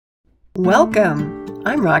Welcome!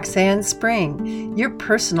 I'm Roxanne Spring, your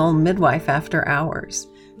personal midwife after hours,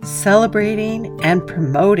 celebrating and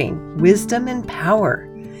promoting wisdom and power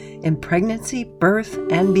in pregnancy, birth,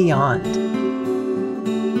 and beyond.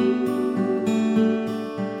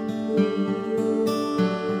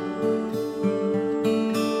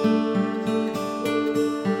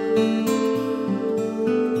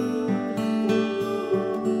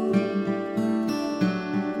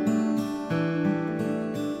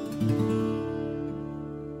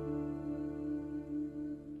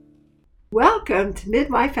 Welcome to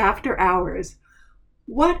Midwife After Hours.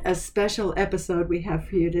 What a special episode we have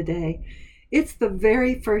for you today. It's the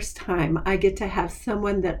very first time I get to have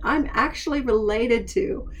someone that I'm actually related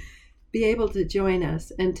to be able to join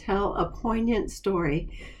us and tell a poignant story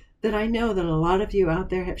that I know that a lot of you out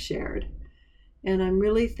there have shared. And I'm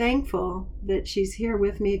really thankful that she's here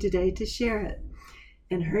with me today to share it.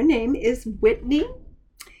 And her name is Whitney,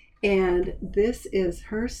 and this is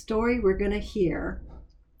her story we're going to hear.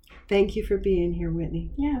 Thank you for being here,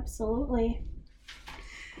 Whitney. Yeah, absolutely.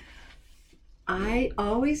 I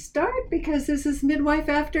always start, because this is Midwife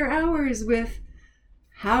After Hours, with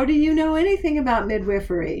how do you know anything about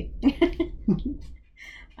midwifery?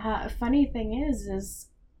 Funny thing is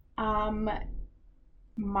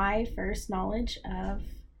my first knowledge of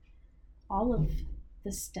all of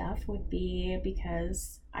this stuff would be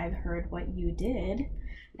because I've heard what you did,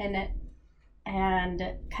 and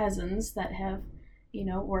cousins that have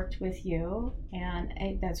worked with you, and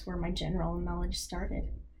that's where my general knowledge started.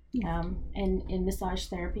 And in massage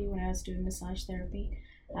therapy, when I was doing massage therapy,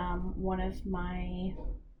 one of my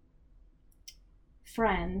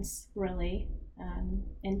friends, really,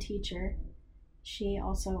 and teacher, she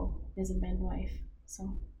also is a midwife.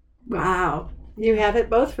 So, wow, you have it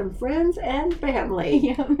both from friends and family.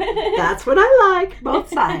 Yeah. That's what I like, both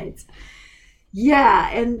sides. Yeah,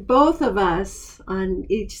 and both of us on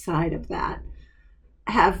each side of that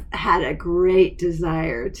have had a great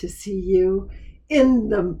desire to see you in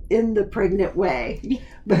the pregnant way,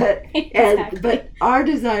 but Exactly. but our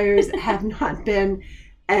desires have not been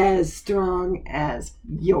as strong as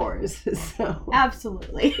yours. So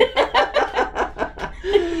Absolutely.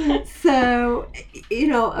 So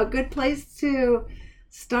a good place to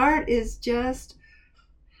start is just,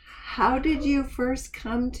 how did you first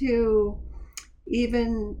come to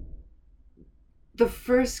even the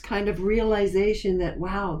first kind of realization that,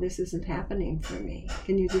 wow, this isn't happening for me?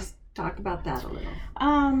 Can you just talk about that a little?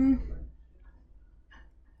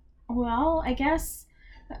 Well, I guess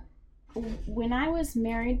when I was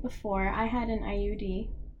married before, I had an IUD,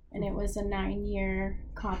 and it was a 9-year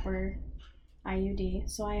copper IUD.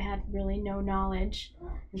 So I had really no knowledge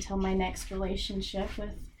until my next relationship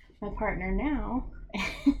with my partner now.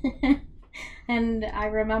 And I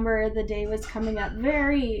remember the day was coming up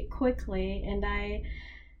very quickly, and I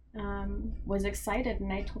was excited,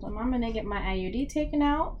 and I told him, I'm going to get my IUD taken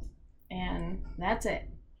out, and that's it.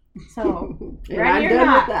 So, ready or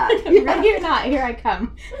not, ready or not, here I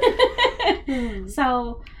come.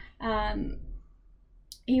 So,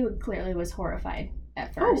 he clearly was horrified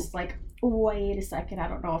at first. Like, wait a second, I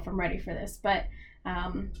don't know if I'm ready for this. But,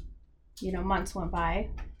 months went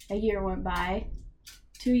by, a year went by,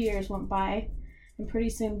 2 years went by, and pretty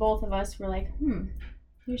soon both of us were like,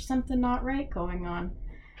 there's something not right going on.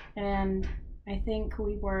 And I think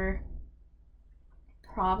we were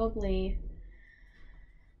probably,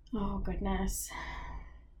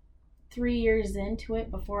 3 years into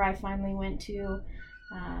it before I finally went to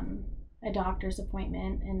a doctor's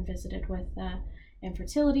appointment and visited with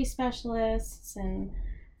infertility specialists and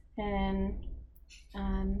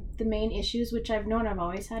the main issues, which I've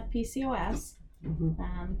always had PCOS.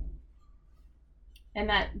 Mm-hmm. And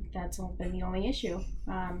that's been the only issue.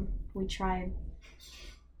 We tried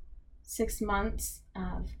 6 months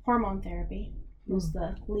of hormone therapy. It was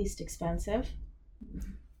the least expensive,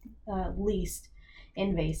 least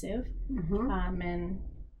invasive. Mm-hmm. And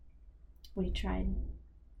we tried,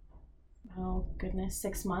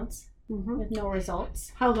 6 months with no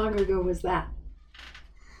results. How long ago was that?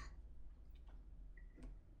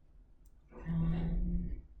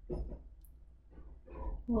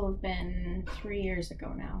 Will have been 3 years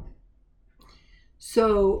ago now.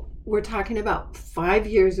 So we're talking about 5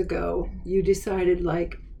 years ago. You decided,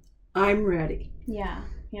 like, I'm ready. Yeah.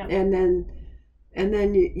 Yep. And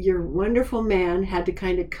then your wonderful man had to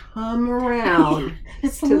kind of come around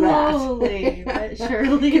slowly, but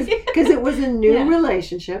surely, because it was a new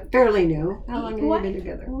relationship, fairly new. How long had you been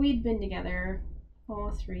together? We'd been together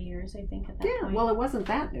 3 years, I think, at that Yeah, point. well, it wasn't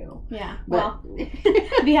that new. Yeah, But... well,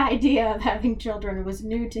 the idea of having children was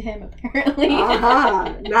new to him, apparently.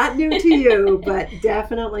 Not new to you, but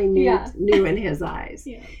definitely new in his eyes.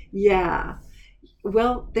 Yeah.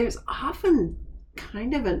 Well, there's often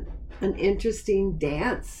kind of an interesting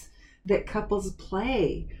dance that couples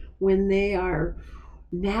play when they are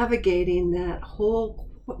navigating that whole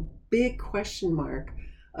big question mark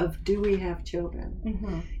of, do we have children?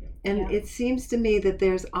 Mm-hmm. And it seems to me that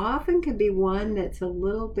there's often can be one that's a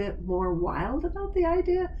little bit more wild about the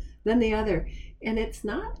idea than the other. And it's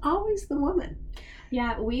not always the woman.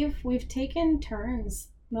 Yeah, we've taken turns.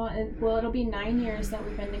 Well, it'll be 9 years that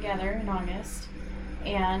we've been together in August.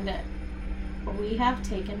 And we have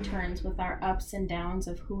taken turns with our ups and downs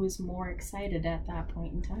of who is more excited at that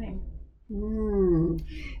point in time.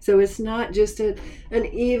 So it's not just an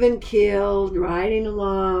even keel riding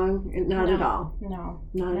along. Not at all. No.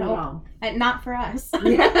 Not at all. Not for us.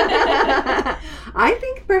 I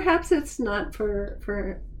think perhaps it's not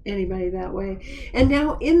for anybody that way. And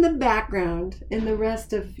now in the background, in the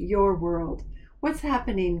rest of your world, what's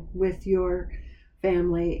happening with your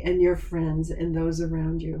family and your friends and those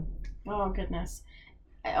around you? Oh, goodness.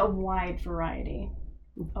 A wide variety.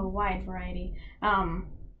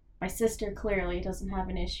 My sister clearly doesn't have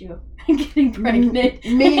an issue getting pregnant.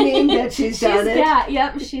 Meaning that she's done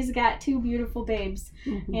it? She's got 2 beautiful babes.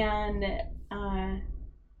 Mm-hmm. And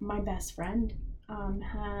my best friend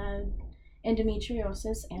had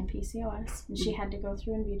endometriosis and PCOS. And she had to go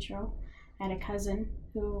through in vitro. I had a cousin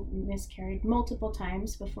who miscarried multiple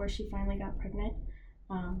times before she finally got pregnant.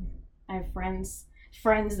 I have friends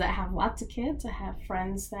that have lots of kids. I have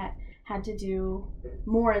friends that had to do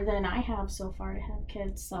more than I have so far to have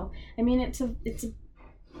kids. So I mean, it's a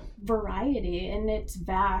variety, and it's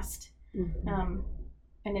vast. Mm-hmm.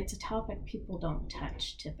 And it's a topic people don't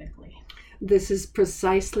touch typically. This is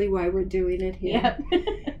precisely why we're doing it here. Yep.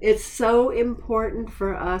 It's so important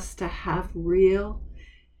for us to have real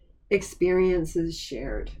experiences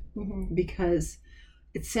shared. Mm-hmm. Because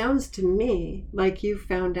it sounds to me like you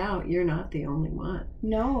found out you're not the only one.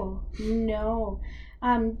 No.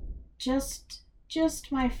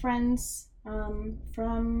 Just my friends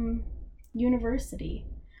from university,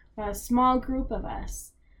 a small group of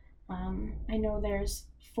us. I know there's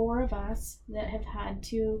 4 of us that have had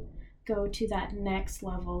to go to that next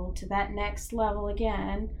level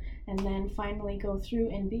again, and then finally go through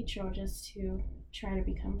in vitro just to try to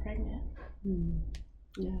become pregnant.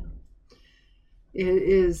 Yeah. It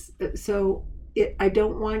is. So I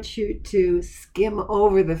don't want you to skim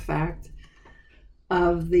over the fact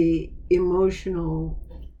of the emotional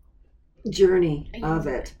journey of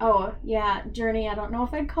it. Oh, yeah, journey. I don't know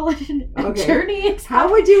if I'd call it a journey. How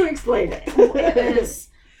would you explain it? It is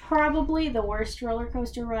probably the worst roller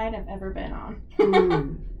coaster ride I've ever been on.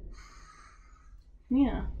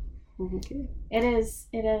 Yeah. Okay. It is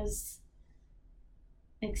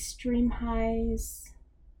extreme highs,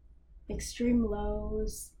 extreme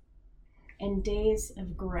lows, and days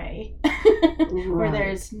of gray where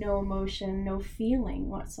there's no emotion, no feeling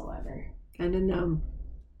whatsoever. Kind of numb.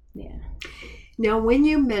 Yeah. Now, when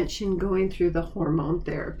you mentioned going through the hormone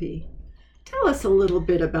therapy, tell us a little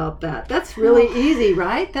bit about that. That's really easy,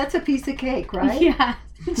 right? That's a piece of cake, right? Yeah,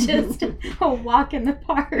 just a walk in the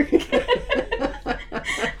park.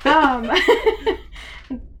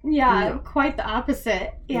 Quite the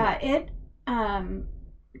opposite. Yeah,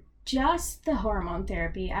 just the hormone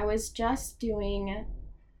therapy. I was just doing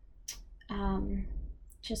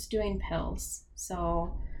pills.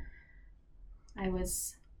 So I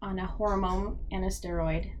was on a hormone and a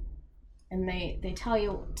steroid. And they tell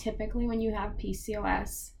you typically when you have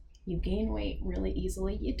PCOS, you gain weight really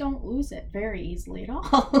easily. You don't lose it very easily at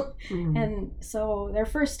all. Mm-hmm. And so their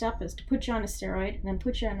first step is to put you on a steroid and then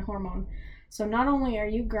put you on a hormone. So not only are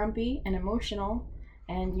you grumpy and emotional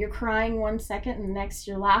and you're crying 1 second and the next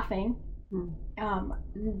you're laughing,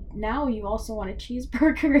 now you also want a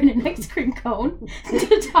cheeseburger and an ice cream cone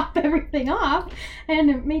to top everything off,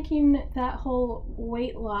 and making that whole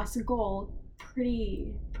weight loss goal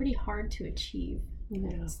pretty hard to achieve.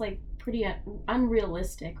 Yeah. It's like pretty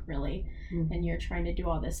unrealistic, really. Mm-hmm. And you're trying to do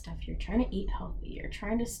all this stuff. You're trying to eat healthy. You're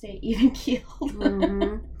trying to stay even keeled.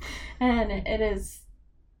 Mm-hmm. And it is.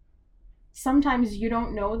 Sometimes you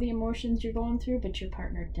don't know the emotions you're going through, but your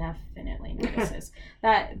partner definitely notices.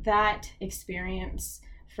 That experience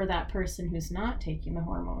for that person who's not taking the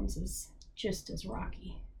hormones is just as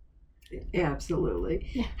rocky. Absolutely.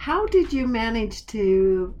 Yeah. How did you manage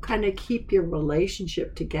to kind of keep your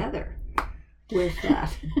relationship together with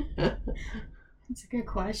that? That's a good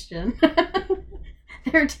question.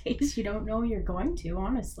 There are days you don't know you're going to,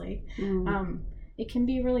 honestly. Mm. it can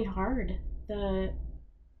be really hard.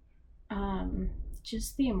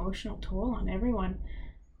 Just the emotional toll on everyone.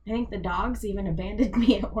 I think the dogs even abandoned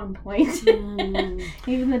me at one point.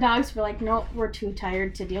 Even the dogs were like, nope, we're too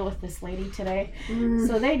tired to deal with this lady today.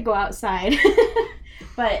 So they'd go outside.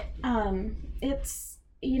 But it's,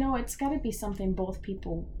 it's got to be something both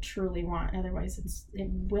people truly want. Otherwise, it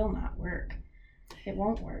will not work. It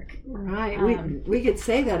won't work. Right. We could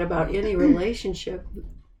say that about any relationship.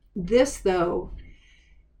 This, though,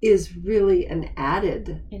 is really an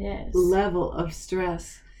added level of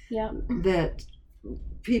stress that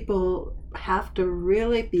people have to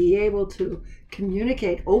really be able to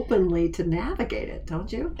communicate openly to navigate it,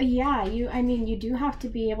 don't you? Yeah, you do have to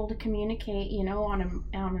be able to communicate, on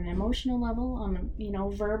an emotional level, on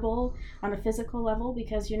a verbal, on a physical level,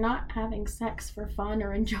 because you're not having sex for fun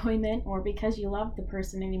or enjoyment or because you love the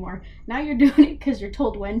person anymore. Now you're doing it because you're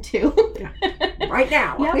told when to. Right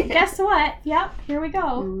now. Yep. Guess what? Yep. Here we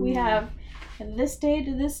go. We have this day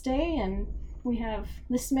to this day, and we have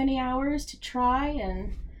this many hours to try,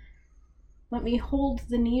 and let me hold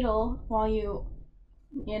the needle while you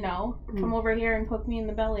come over here and poke me in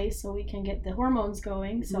the belly so we can get the hormones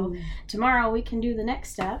going. So tomorrow we can do the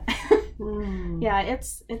next step. Yeah,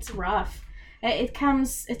 it's rough.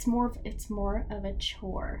 It's more of a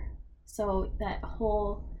chore. So that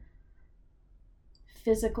whole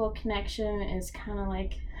physical connection is kind of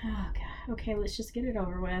like, oh God, okay, let's just get it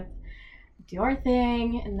over with, do our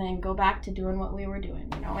thing, and then go back to doing what we were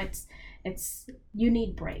doing. It's you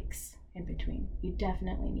need breaks in between. You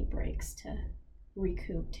definitely need breaks to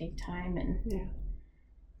recoup, take time, and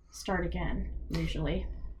start again, usually.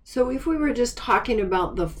 So if we were just talking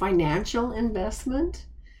about the financial investment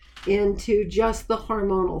into just the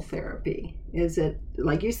hormonal therapy, is it,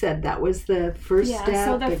 like you said, that was the first step?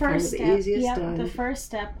 So the first step, the easiest done. The first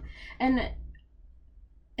step. And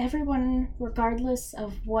everyone, regardless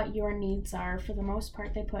of what your needs are, for the most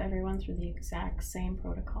part, they put everyone through the exact same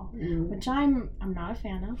protocol, which I'm not a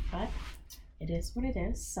fan of, but it is what it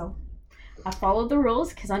is. So I followed the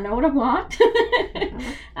rules because I know what I want.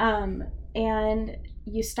 And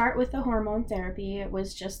you start with the hormone therapy. It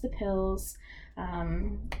was just the pills,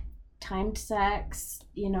 timed sex,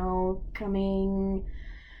 coming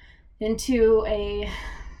into a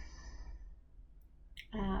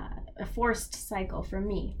forced cycle for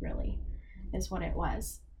me, really, is what it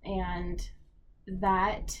was. And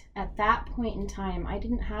that at that point in time, I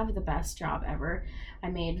didn't have the best job ever. I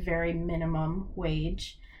made very minimum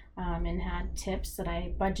wage, and had tips that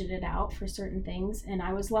I budgeted out for certain things. And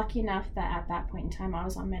I was lucky enough that at that point in time I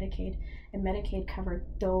was on Medicaid, and Medicaid covered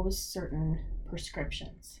those certain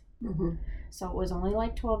prescriptions. So it was only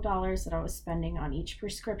like $12 that I was spending on each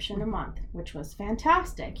prescription a month, which was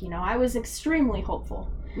fantastic. I was extremely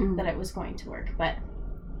hopeful that it was going to work, but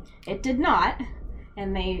it did not.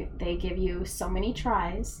 And they give you so many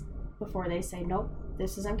tries before they say, nope,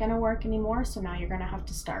 this isn't going to work anymore, so now you're going to have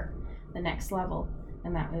to start the next level.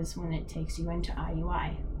 And that was when it takes you into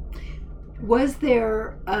IUI. Was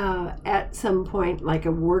there at some point like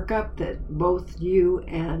a workup that both you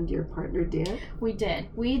and your partner did? We did.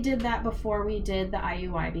 We did that before we did the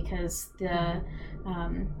IUI because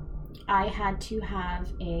I had to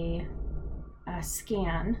have a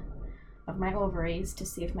scan of my ovaries to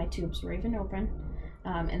see if my tubes were even open.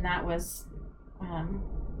 And that was, I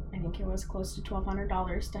think it was close to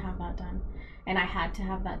 $1,200 to have that done. And I had to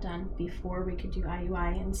have that done before we could do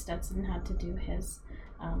IUI, and Stetson had to do his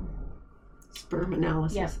sperm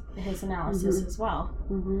analysis. Yep, his analysis as well.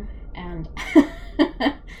 And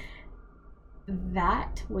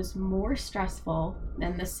that was more stressful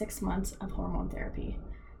than the 6 months of hormone therapy,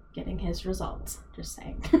 getting his results, just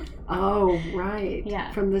saying. Oh, right.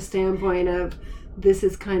 Yeah. From the standpoint of, this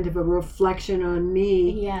is kind of a reflection on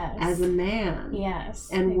me as a man. Yes.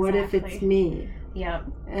 And what if it's me? Yep.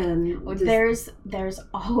 And there's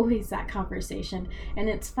always that conversation, and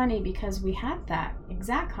it's funny because we had that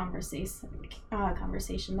exact conversation.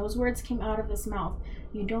 Those words came out of his mouth.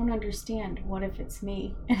 You don't understand. What if it's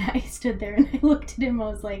me? And I stood there and I looked at him. I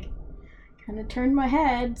was like, kind of turned my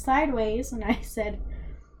head sideways, and I said,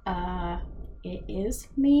 it is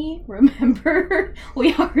me. Remember,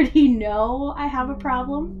 we already know I have a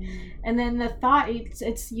problem. And then the thought,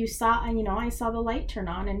 it's you saw, I saw the light turn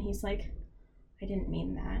on, and he's like, I didn't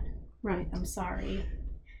mean that. Right. I'm sorry.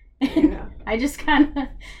 Yeah. I just kind of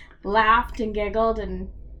laughed and giggled and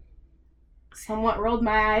somewhat rolled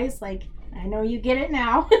my eyes like, I know you get it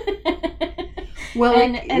now. Well,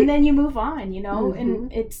 and then you move on,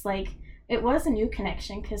 and it's like, it was a new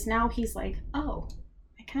connection because now he's like, oh,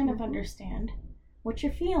 I kind of understand what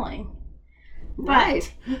you're feeling.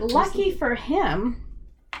 Right. But lucky for him,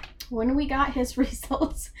 when we got his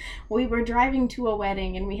results, we were driving to a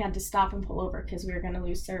wedding and we had to stop and pull over because we were going to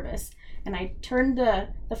lose service. And I turned the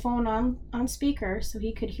phone on speaker so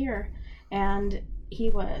he could hear. And he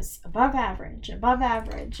was above average, above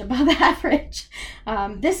average, above average.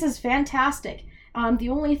 This is fantastic. The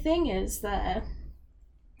only thing is the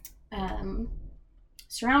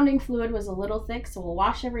surrounding fluid was a little thick, so we'll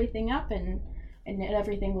wash everything up and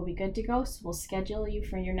everything will be good to go. So we'll schedule you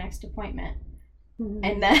for your next appointment. Mm-hmm.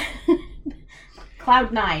 And then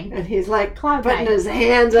cloud 9. And he's like cloud putting 9. His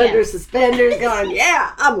hands under suspenders going,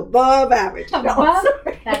 yeah, I'm above average. Above?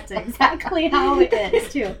 That's exactly how it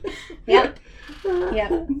is, too. Yep.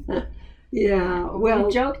 Yep. Yeah. Well,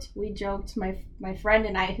 we joked. My friend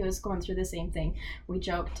and I, who was going through the same thing, we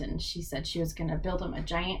joked, and she said she was going to build him a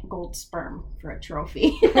giant gold sperm for a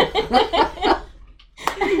trophy.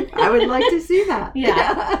 I would like to see that.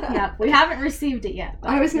 Yeah. We haven't received it yet.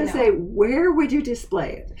 I was going to say, where would you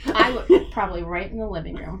display it? I would probably right in the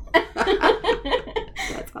living room.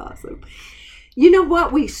 That's awesome. You know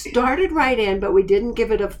what? We started right in, but we didn't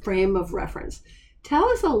give it a frame of reference. Tell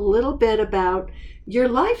us a little bit about your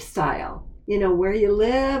lifestyle, where you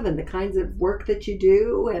live and the kinds of work that you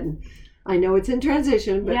do. And I know it's in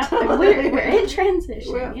transition, but we're in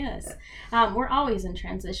transition. Well, yes. We're always in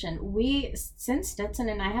transition. Since Stetson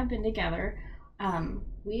and I have been together,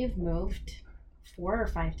 we have moved 4 or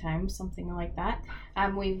 5 times, something like that.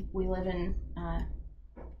 We live in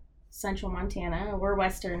central Montana. We're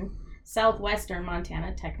southwestern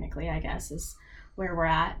Montana, technically, I guess, is where we're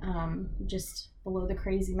at, just below the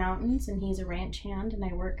crazy mountains. And he's a ranch hand, and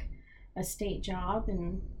I work a state job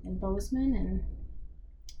in Bozeman.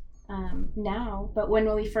 And now, but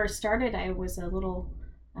when we first started, I was a little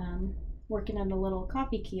working at a little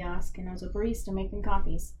coffee kiosk, and I was a barista making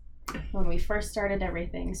coffees when we first started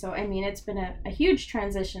everything. So I mean, it's been a huge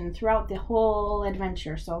transition throughout the whole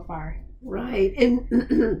adventure so far. Right.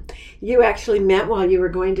 And you actually met while you were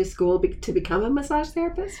going to school to become a massage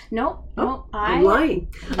therapist? Nope. I'm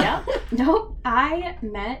lying. Yep. Nope. I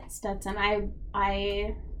met Stetson.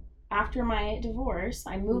 I after my divorce,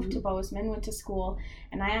 I moved to Bozeman, went to school,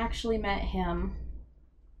 and I actually met him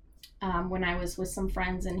when I was with some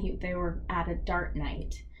friends, and they were at a dart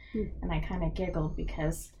night. And I kind of giggled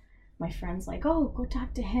because my friend's like, oh, go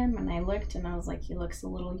talk to him. And I looked, and I was like, he looks a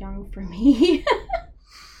little young for me.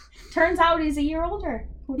 Turns out he's a year older.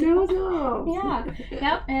 No. Yeah.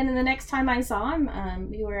 Yep. And the next time I saw him,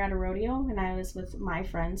 we were at a rodeo, and I was with my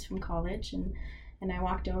friends from college, and I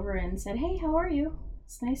walked over and said, hey, how are you?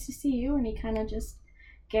 It's nice to see you. And he kind of just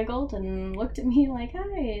giggled and looked at me like,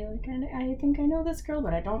 hi, like, I think I know this girl,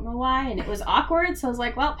 but I don't know why. And it was awkward. So I was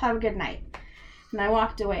like, well, have a good night. And I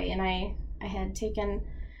walked away, and I had taken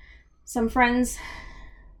some friends,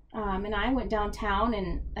 and I went downtown,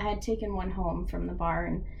 and I had taken one home from the bar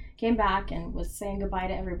and came back and was saying goodbye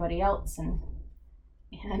to everybody else. And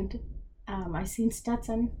I seen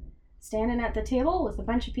Stetson standing at the table with a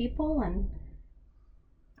bunch of people, and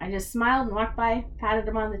I just smiled and walked by, patted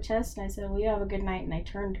him on the chest, and I said, well, you have a good night. And I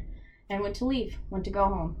turned and went to go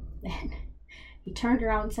home. And he turned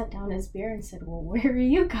around and set down his beer and said, well, where are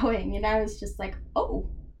you going? And I was just like, oh,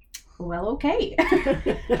 well, okay.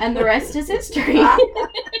 And the rest is history.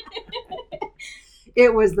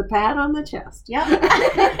 It was the pat on the chest. Yep.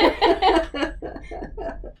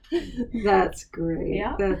 That's great.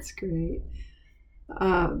 Yep. That's great.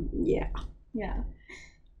 Yeah.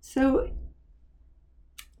 So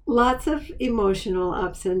lots of emotional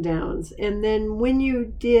ups and downs. And then when you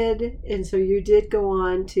did go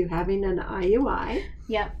on to having an IUI.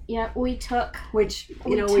 Yep. We took we should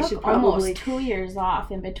probably almost 2 years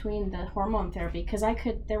off in between the hormone therapy because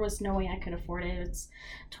there was no way I could afford it. It's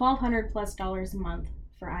 $1,200+ a month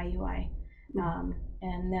for IUI.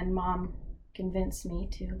 And then Mom convinced me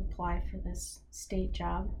to apply for this state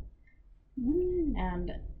job.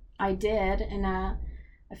 And I did, and a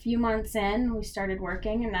few months in, we started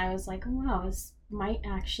working, and I was like, oh, wow, this might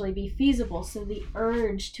actually be feasible. So the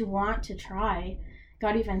urge to want to try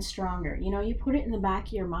got even stronger. You put it in the back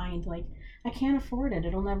of your mind, like, I can't afford it.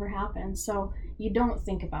 It'll never happen. So you don't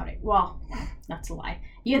think about it. Well, that's a lie.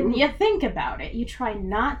 You think about it. You try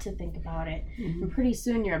not to think about it. Mm-hmm. And pretty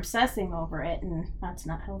soon you're obsessing over it, and that's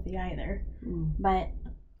not healthy either. But,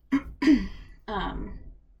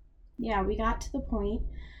 we got to the point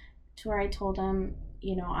to where I told him,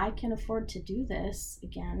 I can afford to do this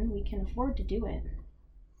again. We can afford to do it.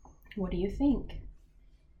 What do you think?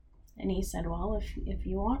 And he said, well, if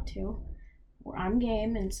you want to, I'm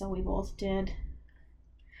game. And so we both did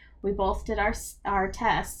our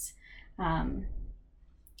tests. And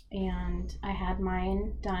I had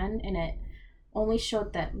mine done, and it only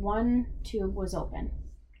showed that one tube was open.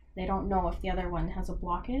 They don't know if the other one has a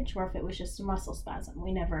blockage or if it was just a muscle spasm.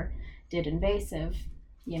 We never did invasive,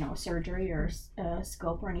 surgery or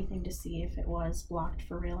scope or anything to see if it was blocked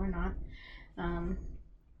for real or not.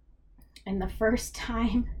 And the first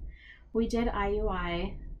time we did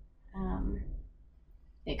IUI,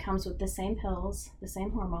 it comes with the same pills, the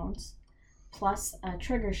same hormones, plus a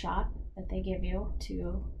trigger shot that they give you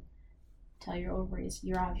to tell your ovaries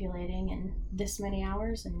you're ovulating in this many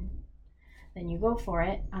hours, and then you go for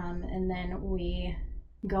it. And then we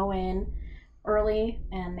go in early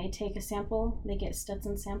and they take a sample, they get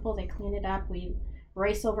Stetson sample, they clean it up, we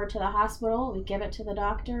race over to the hospital, we give it to the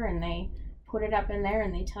doctor, and they put it up in there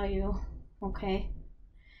and they tell you, okay,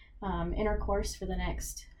 intercourse for the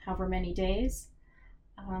next however many days,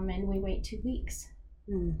 and we wait 2 weeks.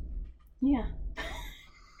 Yeah.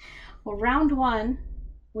 Well, round 1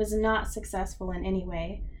 was not successful in any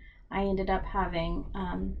way. I ended up having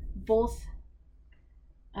both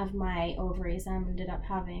of my ovaries ended up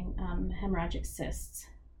having hemorrhagic cysts.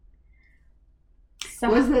 So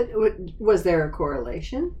was there a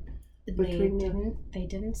correlation between they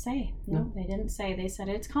didn't say. No, they didn't say. They said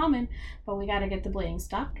it's common, but we got to get the bleeding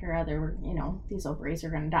stopped, or other these ovaries are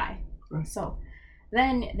going to die. Right. So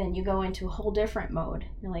then you go into a whole different mode.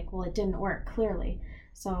 You're like, well, it didn't work clearly.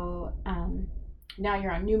 So now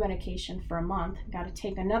you're on new medication for a month. Got to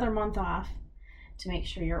take another month off to make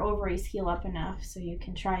sure your ovaries heal up enough so you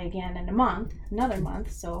can try again in another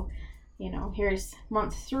month. So, here's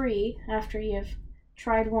month 3 after you've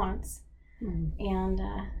tried once, and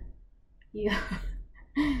you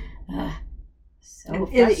so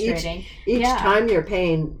frustrating. Each time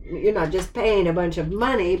you're not just paying a bunch of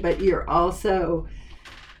money, but you're also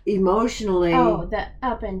emotionally the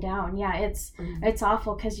up and down. Yeah, it's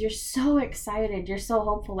awful because you're so excited, you're so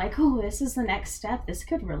hopeful, like, oh, this is the next step, this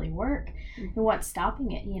could really work. And what's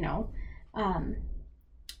stopping it?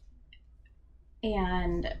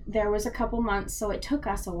 And there was a couple months, so it took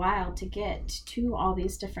us a while to get to all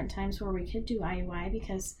these different times where we could do IUI,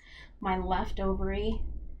 because my left ovary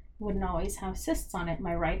wouldn't always have cysts on it.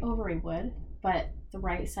 My right ovary would, but the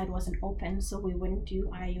right side wasn't open, so we wouldn't do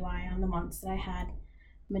IUI on the months that I had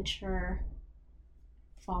mature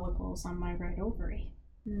follicles on my right ovary.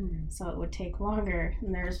 So it would take longer,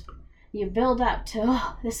 and you build up to,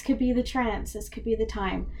 this could be the trance, this could be the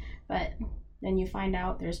time, but then you find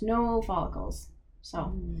out there's no follicles.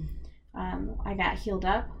 So I got healed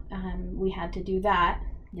up. We had to do that.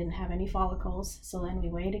 Didn't have any follicles. So then we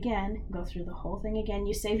wait again, go through the whole thing again.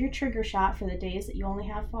 You save your trigger shot for the days that you only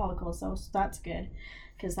have follicles, so that's good,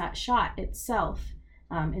 because that shot itself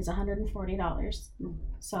is $140.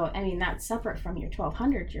 So, that's separate from your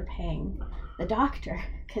 $1,200 you're paying the doctor,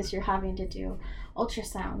 because you're having to do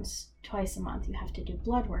ultrasounds twice a month. You have to do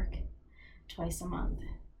blood work twice a month.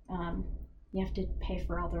 You have to pay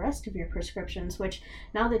for all the rest of your prescriptions, which,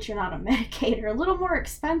 now that you're not on Medicaid, are a little more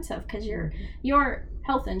expensive, because your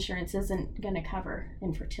health insurance isn't going to cover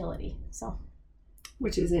infertility. So,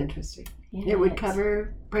 which is interesting. It would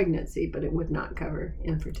cover pregnancy, but it would not cover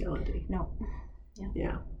infertility. No.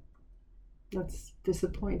 Yeah. That's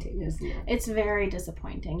disappointing, isn't it? It's very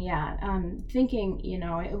disappointing, yeah. Thinking,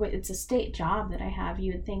 it's a state job that I have.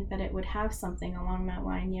 You would think that it would have something along that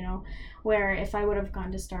line, where if I would have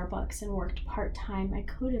gone to Starbucks and worked part-time, I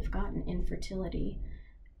could have gotten infertility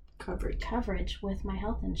coverage with my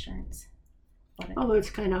health insurance. Although it's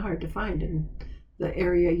kind of hard to find in the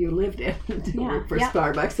area you lived in to work for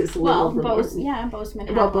Starbucks. It's a little remote. Bozeman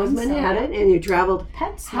had it. Bozeman had it, and you traveled.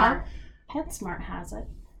 PetSmart has it.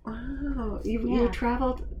 Wow, you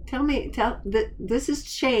traveled. This is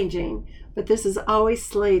changing, but this has always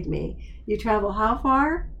slayed me. You travel how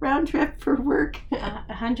far round trip for work?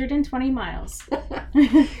 120 miles.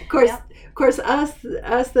 Of course, us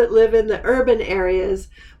that live in the urban areas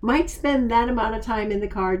might spend that amount of time in the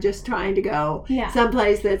car just trying to go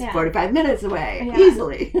someplace that's 45 minutes away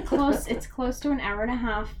easily. It's close to an hour and a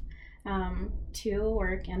half to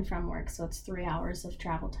work and from work, so it's 3 hours of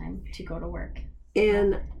travel time to go to work.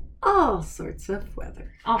 In all sorts of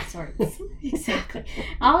weather. All sorts. Exactly.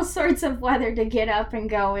 All sorts of weather to get up and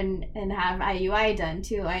go and have IUI done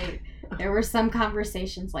too. There were some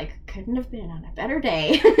conversations like, couldn't have been on a better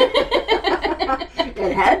day.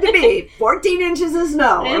 It had to be 14 inches of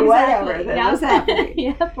snow or whatever that was happening.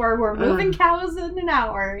 Yep, or we're moving cows in an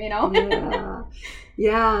hour,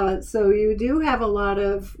 Yeah, so you do have a lot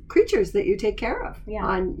of creatures that you take care of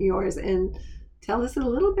on yours, and tell us a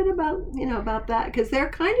little bit about that, because they're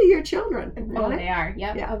kind of your children. They are.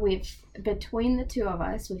 Yep. Yeah. Between the two of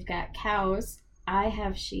us, we've got cows. I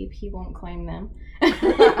have sheep. He won't claim them.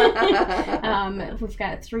 We've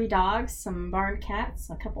got 3 dogs, some barn cats,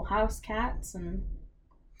 a couple house cats, and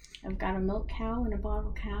I've got a milk cow and a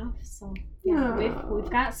bottle calf. So yeah, we've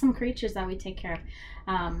got some creatures that we take care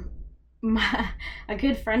of. A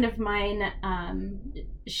good friend of mine,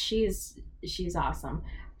 she's awesome.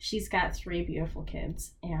 She's got 3 beautiful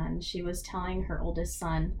kids, and she was telling her oldest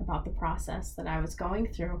son about the process that I was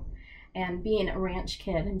going through. And being a ranch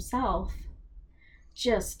kid himself,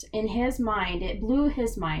 just in his mind, it blew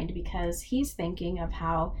his mind, because he's thinking of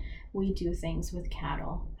how we do things with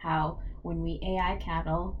cattle, how when we AI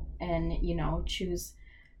cattle and, you know, choose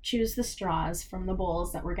the straws from the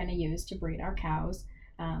bulls that we're going to use to breed our cows,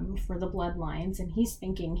 for the bloodlines, and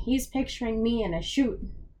he's picturing me in a chute.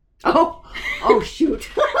 Oh shoot.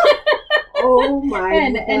 Oh my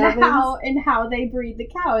and how they breed the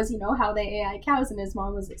cows, you know, how they AI cows. And his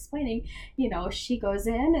mom was explaining, you know, she goes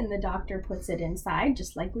in and the doctor puts it inside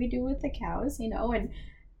just like we do with the cows, you know. And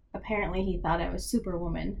apparently he thought I was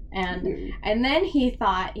Superwoman, and then he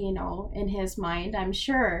thought, you know, in his mind, I'm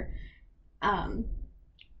sure,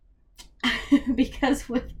 because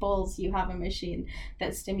with bulls you have a machine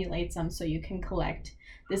that stimulates them so you can collect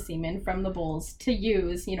the semen from the bulls to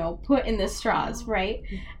use, you know, put in the straws, right?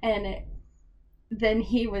 And then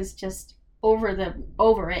he was just over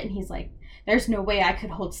it, and he's like, there's no way I could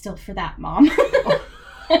hold still for that, Mom.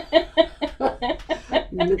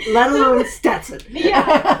 Let alone Stetson.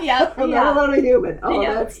 Let alone a human.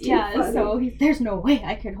 That's too funny. So there's no way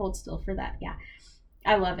I could hold still for that. Yeah,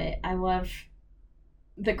 I love it. I love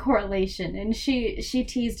the correlation. And she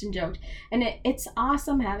teased and joked, and it's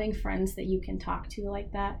awesome having friends that you can talk to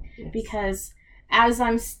like that. Yes. Because as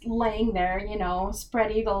I'm laying there, you know,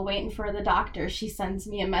 spread eagle waiting for the doctor, she sends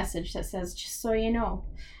me a message that says, just so you know,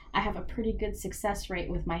 I have a pretty good success rate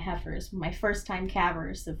with my heifers, my first time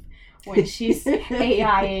calvers, of when she's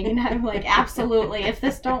AIing. And I'm like, absolutely, if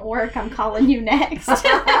this don't work, I'm calling you next.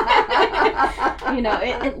 You know,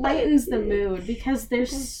 it lightens the mood, because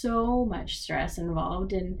there's so much stress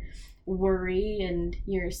involved and worry, and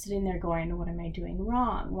you're sitting there going, what am I doing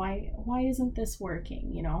wrong? Why isn't this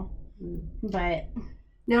working, you know? But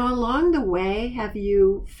now, along the way, have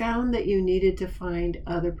you found that you needed to find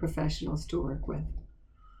other professionals to work with?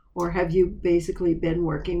 Or have you basically been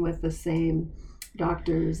working with the same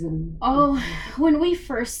doctors? And when we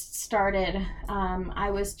first started, I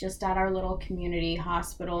was just at our little community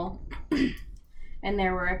hospital, and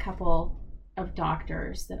there were a couple of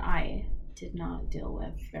doctors that I did not deal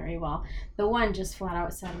with very well. The one just flat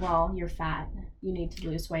out said, well, you're fat, you need to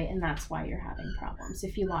lose weight, and that's why you're having problems.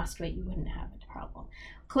 If you lost weight, you wouldn't have a problem.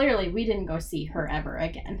 Clearly, we didn't go see her ever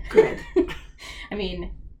again. Good. I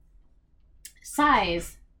mean,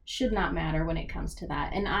 size should not matter when it comes to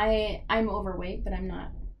that. And I'm overweight, but I'm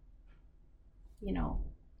not, you know,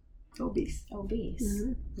 obese.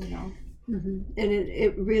 Mm-hmm. You know. Mm-hmm. And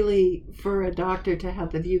it really, for a doctor to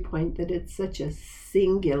have the viewpoint that it's such a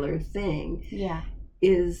singular thing,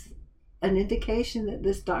 is an indication that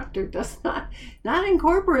this doctor does not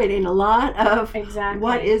incorporating a lot of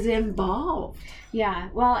what is involved. Yeah,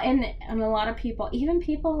 well, and a lot of people, even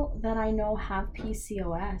people that I know have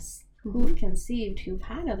PCOS, who've conceived, who've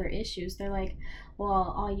had other issues, they're like,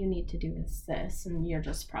 well, all you need to do is this, and you're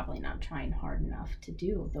just probably not trying hard enough to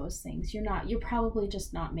do those things. You're probably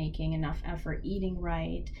just not making enough effort eating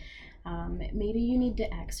right. Maybe you need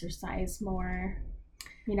to exercise more.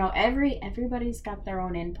 You know, everybody's got their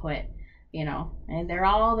own input, you know, and they're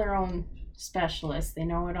all their own specialists. They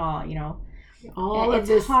know it all, you know.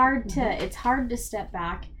 It's hard to step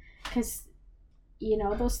back, because, you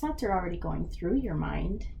know, those thoughts are already going through your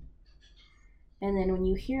mind. And then when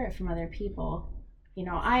you hear it from other people, you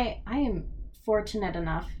know, I am fortunate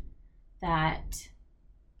enough that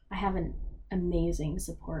I have an amazing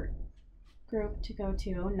support group to go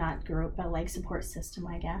to. Not group, but like support system,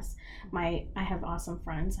 I guess. I have awesome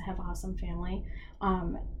friends. I have awesome family.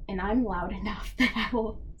 And I'm loud enough that I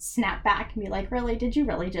will snap back and be like, really? Did you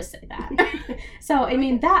really just say that? So, I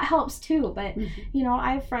mean, that helps too. But, you know,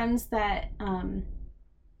 I have friends that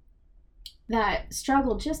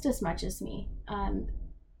struggle just as much as me.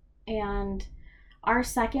 And our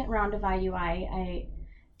second round of IUI,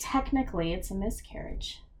 technically it's a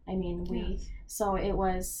miscarriage. I mean, so it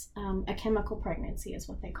was a chemical pregnancy is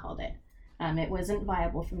what they called it. It wasn't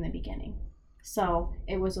viable from the beginning. So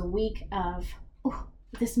it was a week of,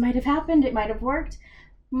 this might have happened, it might have worked,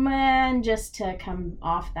 man, just to come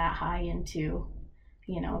off that high into,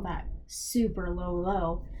 you know, that super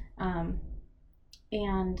low.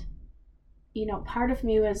 And, you know, part of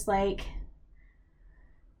me was like,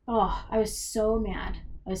 I was so mad.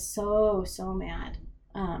 I was so mad.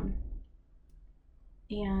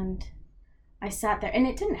 And I sat there, and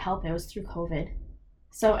it didn't help. It was through COVID.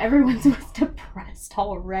 So everyone was depressed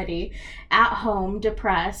already, at home,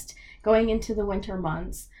 depressed, going into the winter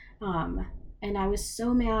months. And I was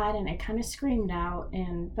so mad, and I kind of screamed out.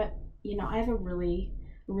 But I have a really,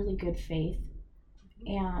 really good faith.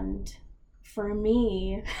 And for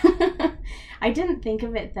me, I didn't think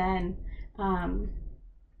of it then.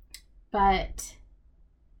 But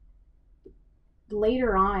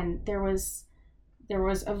later on, there was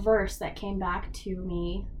a verse that came back to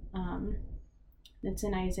me. It's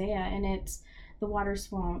in Isaiah, and it's, the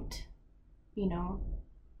waters won't, you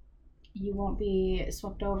won't be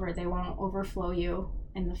swept over. They won't overflow you,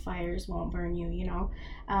 and the fires won't burn you,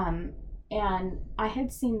 And I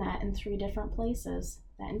had seen that in 3 different places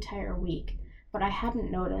that entire week, but I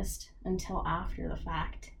hadn't noticed until after the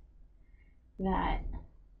fact that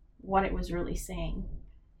what it was really saying.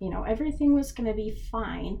 Everything was going to be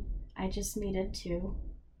fine. I just needed to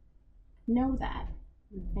know that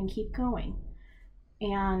and keep going.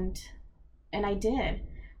 And I did.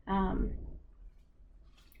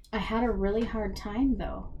 I had a really hard time,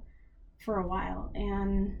 though, for a while.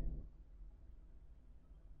 And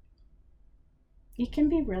it can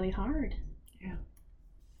be really hard. Yeah.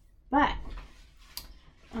 But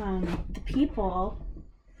the people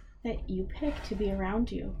that you pick to be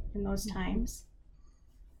around you in those times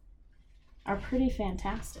are pretty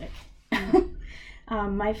fantastic.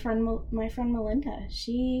 My friend Melinda,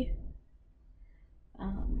 she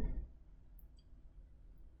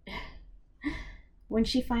when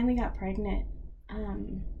she finally got pregnant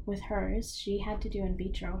with hers, she had to do in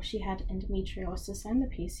vitro. She had endometriosis and the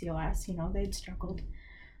PCOS. They'd struggled.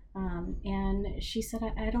 And she said,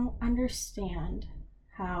 I don't understand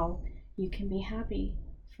how you can be happy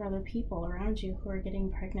for other people around you who are getting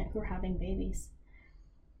pregnant, who are having babies.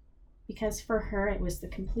 Because for her, it was the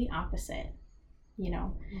complete opposite.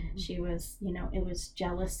 She was, it was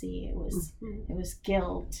jealousy, it was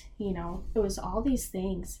guilt, it was all these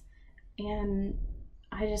things. And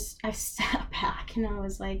I sat back and I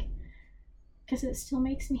was like, because it still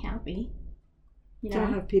makes me happy. To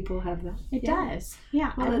have people have that. It does.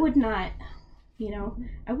 Yeah. Well, I would not,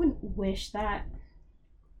 I wouldn't wish that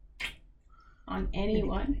on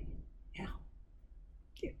anyone. Yeah.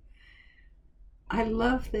 I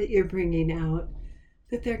love that you're bringing out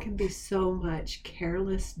that there can be so much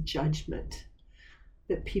careless judgment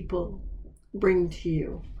that people bring to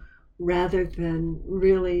you rather than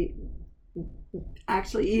really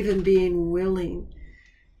actually even being willing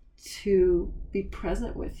to be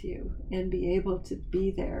present with you and be able to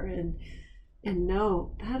be there and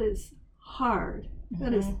know that is hard.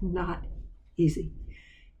 That is not easy.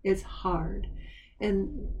 It's hard.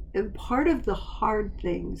 And part of the hard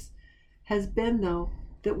things has been, though,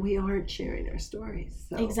 that we aren't sharing our stories.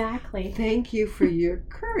 So exactly. Thank you for your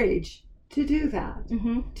courage to do that,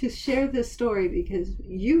 to share this story, because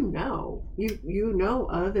you know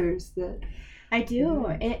others that I do.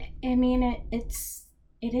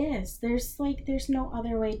 It is. There's no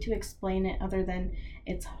other way to explain it other than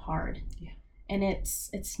it's hard. Yeah. And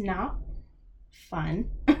it's not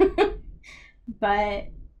fun, but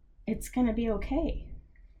it's gonna be okay.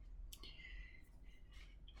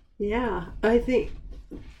 Yeah, I think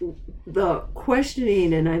the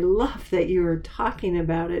questioning, and I love that you were talking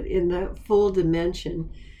about it in the full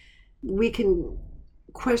dimension. We can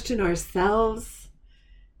question ourselves,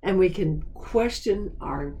 and we can question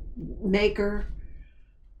our maker,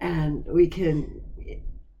 and we can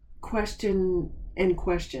question and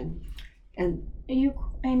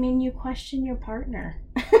you question your partner.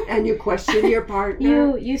 And you question your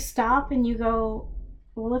partner. You stop and you go,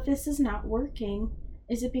 well, if this is not working,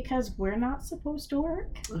 is it because we're not supposed to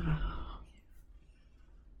work?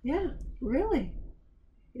 Yeah, really.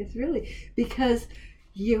 It's really because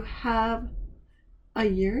you have a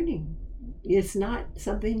yearning. It's not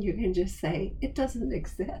something you can just say, it doesn't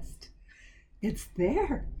exist. It's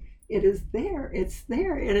there. It is there. It's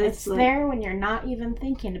there. And it's like, there when you're not even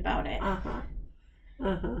thinking about it.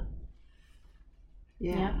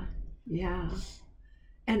 Yeah. Yeah.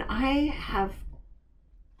 And I have,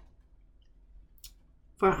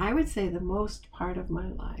 for I would say the most part of my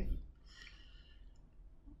life,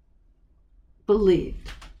 believed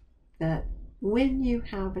that when you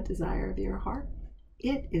have a desire of your heart,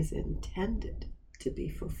 it is intended to be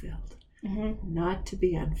fulfilled, not to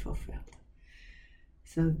be unfulfilled.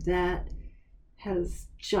 So that has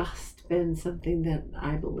just been something that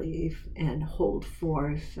I believe and hold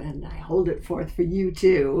forth, and I hold it forth for you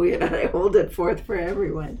too. I hold it forth for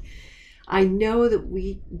everyone. I know that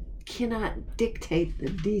we cannot dictate the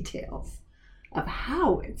details of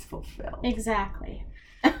how it's fulfilled. Exactly.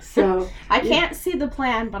 So I can't see the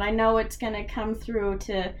plan, but I know it's going to come through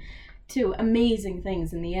to to amazing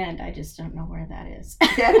things in the end. I just don't know where that is.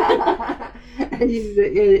 Yeah. And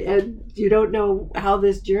you don't know how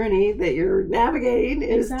this journey that you're navigating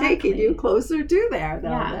is taking you closer to there, though.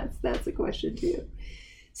 Yeah. That's a question too.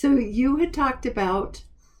 So you had talked about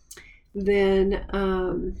then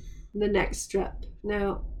the next step.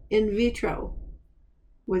 Now, in vitro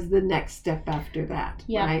was the next step after that.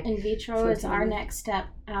 Yeah, right? In vitro is our next step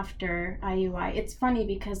after IUI. It's funny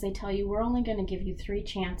because they tell you we're only going to give you 3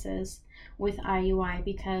 chances with IUI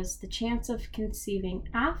because the chance of conceiving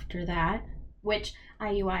after that, which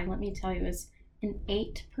IUI, let me tell you, is an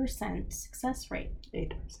 8% success rate.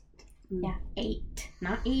 8%. Yeah, 8,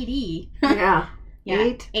 not 80. Yeah, yeah,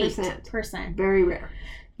 8%. 8%. Very rare.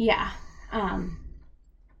 Yeah.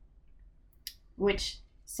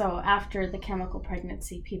 So after the chemical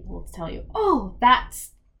pregnancy, people will tell you, oh,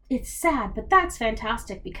 it's sad, but that's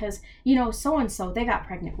fantastic because, so-and-so, they got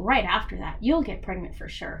pregnant right after that. You'll get pregnant for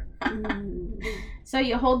sure. So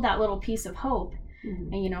you hold that little piece of hope,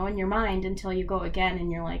 and, in your mind until you go again and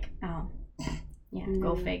you're like, oh, yeah,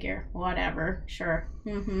 go figure, whatever, sure.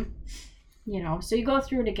 So you go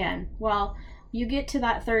through it again. Well, you get to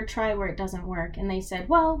that 3rd try where it doesn't work, and they said,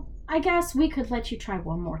 well, I guess we could let you try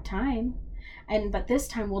one more time. But this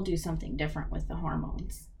time we'll do something different with the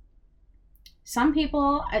hormones. Some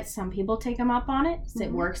people take them up on it. It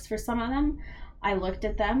works for some of them. I looked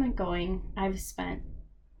at them and going, I've spent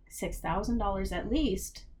 $6,000 at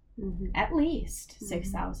least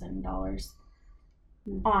 $6,000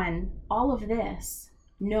 on all of this,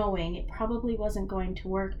 knowing it probably wasn't going to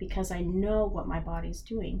work because I know what my body's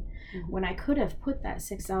doing. When I could have put that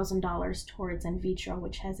 $6,000 towards in vitro,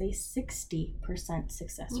 which has a 60%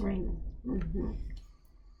 success rate.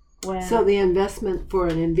 So the investment for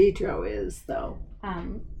an in vitro is, though?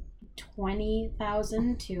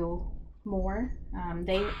 $20,000 to more.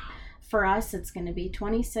 For us, it's going to be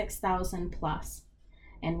 $26,000 plus,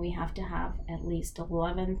 and we have to have at least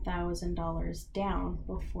 $11,000 down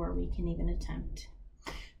before we can even attempt.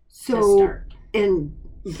 So,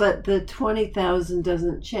 but the $20,000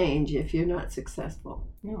 doesn't change if you're not successful.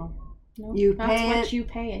 No, you that's pay what it. You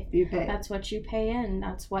pay. You pay. That's what you pay in.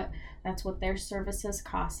 That's what their services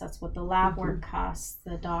cost. That's what the lab work costs.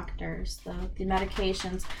 The doctors, the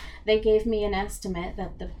medications. They gave me an estimate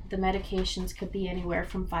that the medications could be anywhere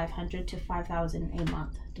from $500 to $5,000 a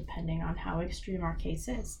month, depending on how extreme our case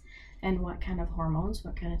is, and what kind of hormones,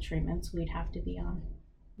 what kind of treatments we'd have to be on.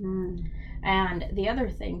 And the other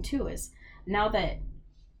thing too is now that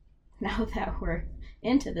we're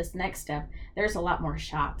into this next step, there's a lot more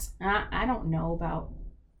shots. I don't know about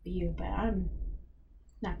you, but I'm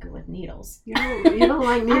not good with needles. You don't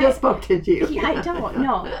like needles poked at you. I don't.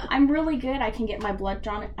 No, I'm really good. I can get my blood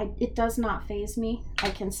drawn. It does not faze me. I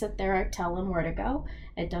can sit there, I tell them where to go.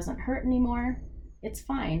 It doesn't hurt anymore. It's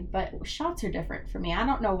fine, but shots are different for me. I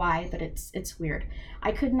don't know why, but it's weird.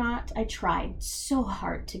 I tried so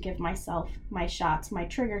hard to give myself my shots, my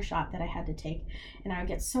trigger shot that I had to take, and I would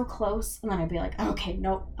get so close, and then I'd be like, okay,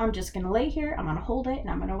 nope, I'm just going to lay here, I'm going to hold it, and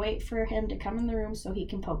I'm going to wait for him to come in the room so he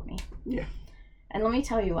can poke me. Yeah. And let me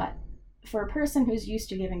tell you what, for a person who's used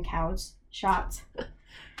to giving cows shots,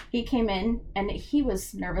 he came in and he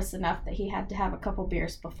was nervous enough that he had to have a couple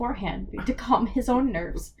beers beforehand to calm his own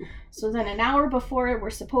nerves. So then an hour before we're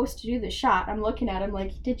supposed to do the shot, I'm looking at him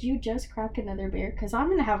like, did you just crack another beer? Because I'm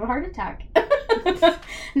going to have a heart attack.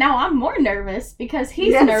 Now I'm more nervous because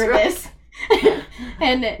he's nervous. Right.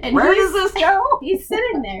 and where does this go? He's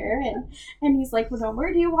sitting there and he's like, well,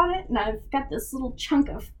 where do you want it? And I've got this little chunk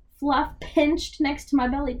of fluff pinched next to my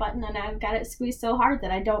belly button, and I've got it squeezed so hard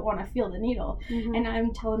that I don't want to feel the needle. And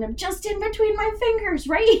I'm telling him, just in between my fingers,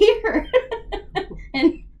 right here.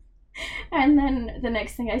 and then the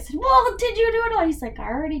next thing I said, well, did you do it all? He's like, I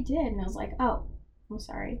already did. And I was like, oh, I'm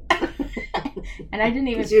sorry. And I didn't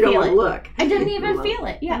even feel it. Look. I didn't even feel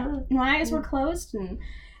it. Yeah. My eyes were closed, and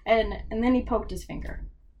then he poked his finger,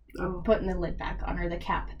 putting the lid back on, or the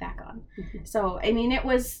cap back on. So, I mean, it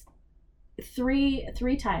was three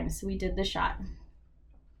times we did the shot.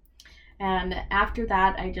 And after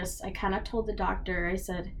that, I kind of told the doctor, I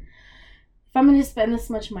said, if I'm going to spend this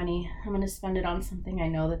much money, I'm going to spend it on something I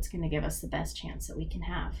know that's going to give us the best chance that we can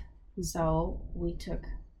have. So we took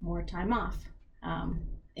more time off.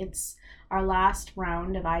 It's our last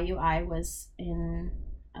round of IUI was in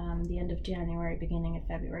the end of January, beginning of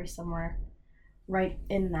February, somewhere right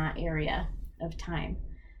in that area of time.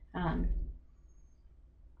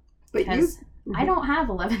 Because I don't have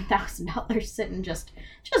 $11,000 sitting just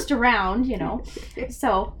around,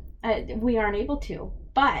 so we aren't able to.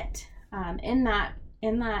 But in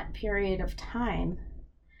that period of time,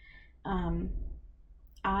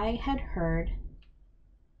 I had heard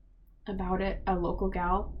about it, a local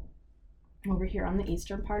gal over here on the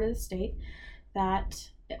eastern part of the state that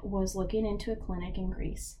was looking into a clinic in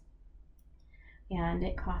Greece. And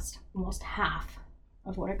it cost almost half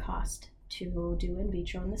of what it cost to do in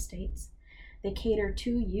vitro in the States. They cater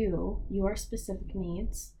to you, your specific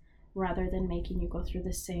needs, rather than making you go through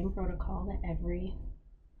the same protocol that every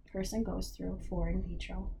person goes through for in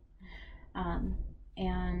vitro.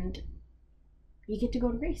 And you get to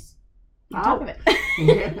go to Greece on top of it.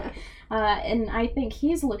 Yeah. And I think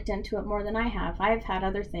he's looked into it more than I have. I've had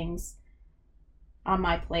other things on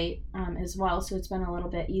my plate as well, so it's been a little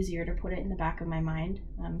bit easier to put it in the back of my mind.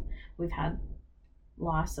 We've had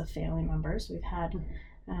loss of family members. We've had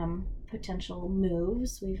potential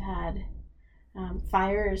moves. We've had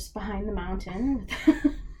fires behind the mountain.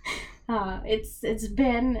 It's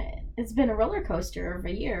been a roller coaster of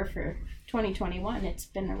a year for 2021. It's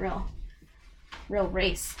been a real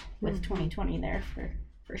race with 2020 there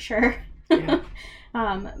for sure. Yeah.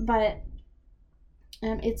 But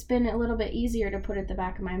it's been a little bit easier to put it at the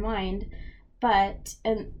back of my mind, but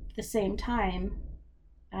at the same time,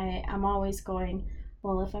 I'm always going,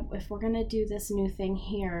 well, if we're gonna do this new thing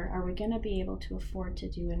here, are we gonna be able to afford to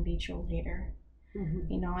do in vitro later?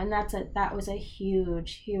 Mm-hmm. You know, and that was a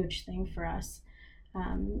huge thing for us,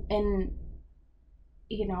 and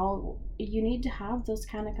you know, you need to have those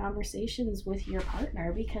kind of conversations with your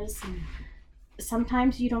partner, because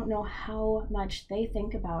sometimes you don't know how much they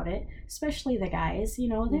think about it, especially the guys. You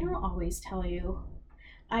know, they don't always tell you,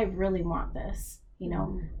 I really want this, you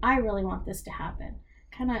know, I really want this to happen.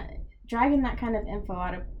 Kind of driving that kind of info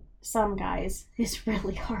out of some guys is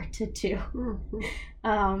really hard to do.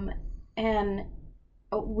 And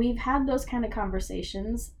we've had those kind of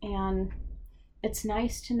conversations, and it's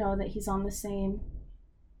nice to know that he's on the same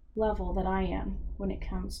level that I am when it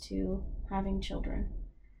comes to having children.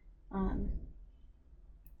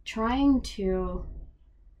 Trying to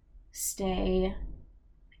stay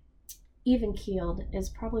even keeled is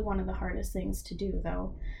probably one of the hardest things to do,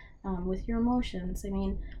 though, with your emotions. I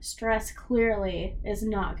mean, stress clearly is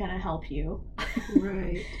not going to help you.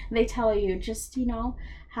 Right. They tell you, just, you know,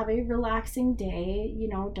 have a relaxing day, you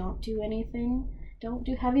know, don't do anything, don't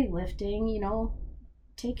do heavy lifting, you know,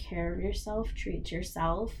 take care of yourself, treat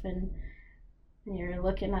yourself, and you're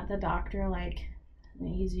looking at the doctor like,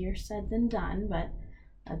 easier said than done, but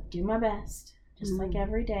I do my best, just like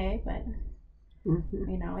every day. But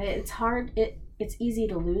you know, it's hard. It's easy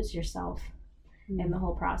to lose yourself in the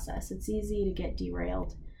whole process. It's easy to get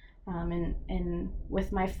derailed. And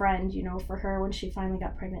with my friend, you know, for her, when she finally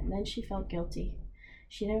got pregnant, and then she felt guilty.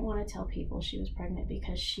 She didn't want to tell people she was pregnant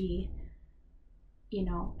because she, you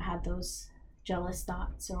know, had those jealous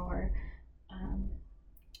thoughts, or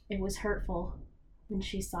it was hurtful when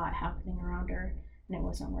she saw it happening around her and it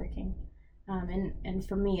wasn't working. And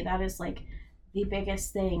for me, that is like the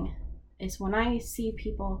biggest thing, is when I see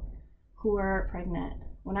people who are pregnant,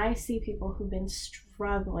 when I see people who've been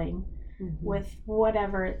struggling with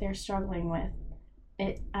whatever they're struggling with,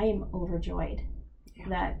 I am overjoyed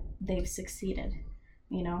that they've succeeded,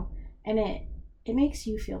 you know, and it makes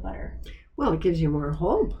you feel better. Well, it gives you more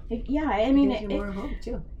hope. I mean, it gives you more hope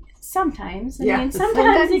too. Sometimes. I mean,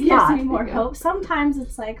 sometimes it gives me more hope. Sometimes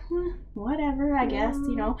it's like, whatever, I guess,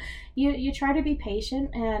 you know. You try to be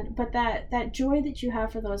patient, but that joy that you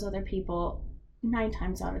have for those other people, 9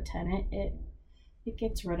 times out of 10, it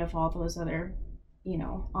gets rid of all those other, you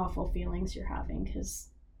know, awful feelings you're having, because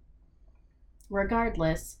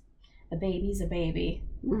regardless, a baby's a baby,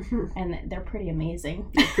 and they're pretty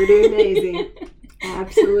amazing. Pretty amazing.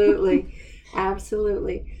 Absolutely.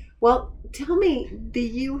 Absolutely. Well, tell me, do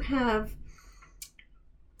you have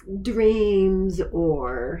dreams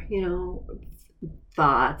or, you know,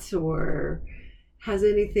 thoughts, or has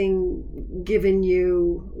anything given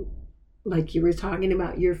you, like you were talking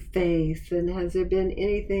about your faith, and has there been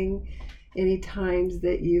any times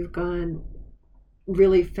that you've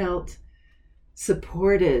really felt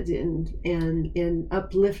supported and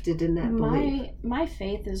uplifted in that belief? My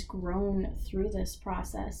faith has grown through this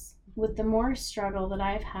process. With the more struggle that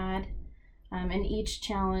I've had, and each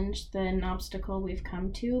challenge, then obstacle we've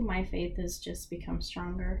come to, my faith has just become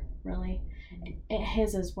stronger, really.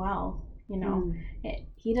 His as well, you know.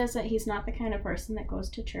 He's not the kind of person that goes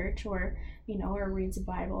to church or, you know, or reads the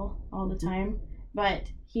Bible all the time, but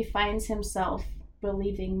he finds himself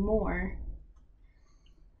believing more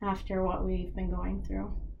after what we've been going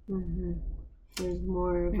through. There's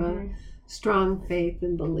more of a strong faith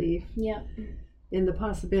and belief. Yep. In the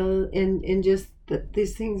possibility, in just that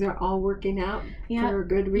these things are all working out for a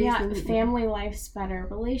good reason. Yeah, family life's better,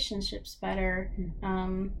 relationships better,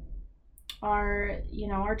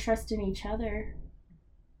 our trust in each other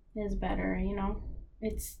is better, you know.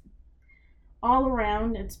 It's all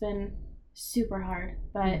around, it's been super hard,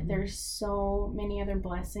 but there's so many other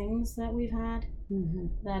blessings that we've had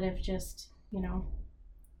that have just, you know,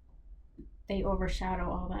 they overshadow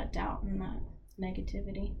all that doubt and that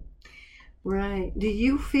negativity. Right. Do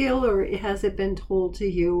you feel, or has it been told to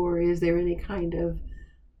you, or is there any kind of,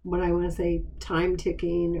 what I want to say, time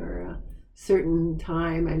ticking or a certain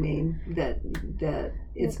time, I mean, that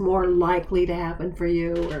it's more likely to happen for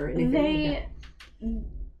you or anything like that?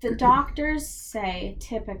 The doctors say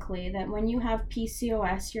typically that when you have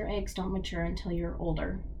PCOS, your eggs don't mature until you're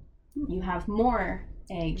older. You have more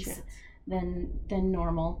eggs than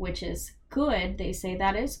normal, which is good. They say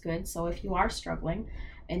that is good. So if you are struggling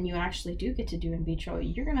and you actually do get to do in vitro,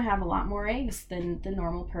 you're going to have a lot more eggs than the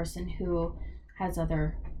normal person who has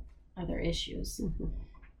other issues.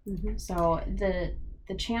 So the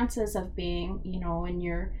chances of being, you know, in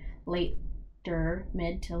your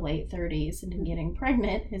mid to late 30s and getting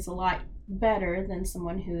pregnant is a lot better than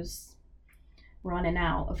someone who's running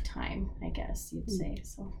out of time, I guess you'd say.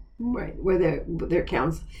 So right, where their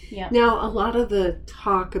counts. Yeah. Now, a lot of the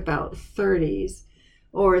talk about 30s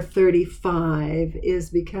or 35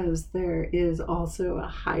 is because there is also a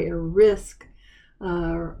higher risk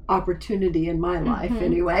opportunity in my life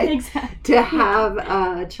anyway, to have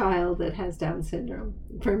a child that has Down syndrome.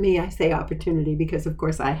 For me, I say opportunity because of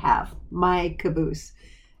course I have. My caboose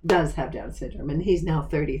does have Down syndrome and he's now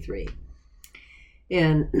 33.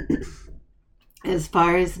 And as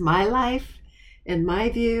far as my life, in my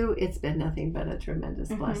view, it's been nothing but a tremendous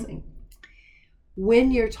blessing.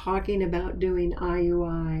 When you're talking about doing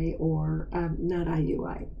IUI or not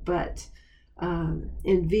IUI, but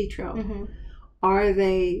in vitro, are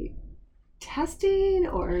they testing,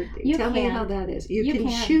 or tell me how that is? You can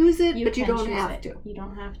choose it, but you don't have to. You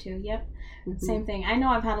don't have to. Yep. Same thing. I know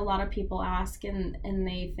I've had a lot of people ask and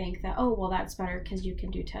they think that, oh, well, that's better because you can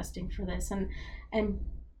do testing for this. And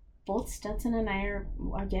both Stetson and I are,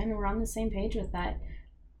 again, we're on the same page with that.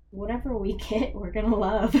 Whatever we get, we're going to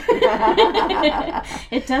love.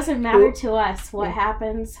 It doesn't matter to us what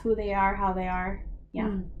happens, who they are, how they are.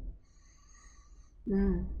 Yeah.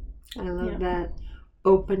 I love that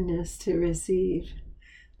openness to receive.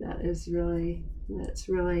 That's really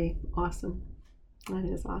awesome. That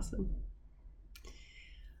is awesome.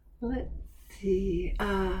 Let's see.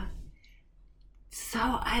 So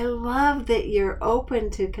I love that you're open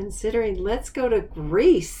to considering, let's go to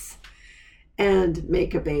Greece and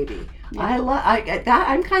make a baby. Yeah.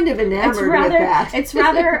 I'm kind of enamored with that. It's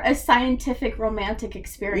rather a scientific romantic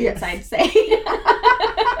experience, I'd say.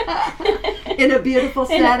 In a beautiful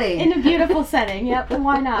setting. In a beautiful setting, yep.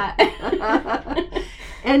 Why not?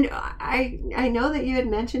 And I know that you had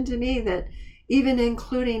mentioned to me that even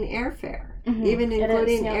including airfare,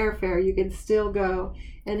 airfare, you can still go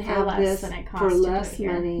and have this for less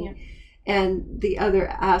money. Yep. And the other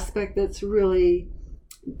aspect that's really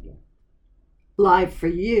live for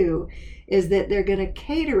you is that they're going to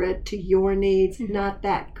cater it to your needs, not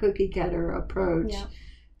that cookie cutter approach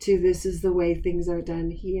to this is the way things are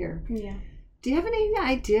done here. Yeah. Do you have any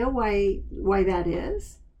idea why that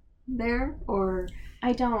is there? Or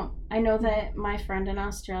I don't. I know that my friend in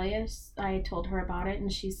Australia, I told her about it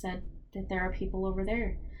and she said that there are people over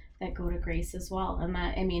there that go to Grace as well, and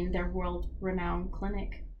that, I mean, they're world-renowned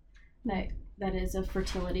clinic that is a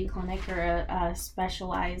fertility clinic or a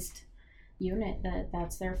specialized unit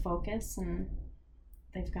that's their focus, and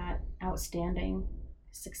they've got outstanding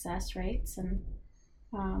success rates. And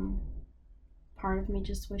part of me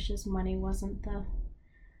just wishes money wasn't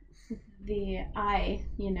the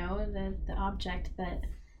object that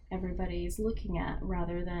everybody's looking at,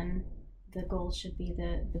 rather than the goal should be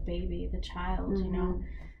the baby, the child. You know.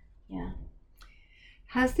 Yeah.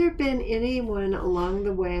 Has there been anyone along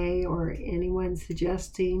the way, or anyone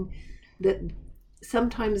suggesting that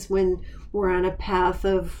sometimes when we're on a path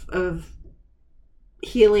of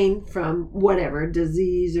healing from whatever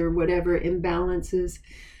disease or whatever imbalances,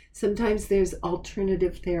 sometimes there's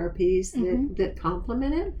alternative therapies that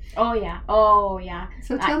complement it? Oh yeah.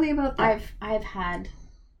 So tell me about that. I have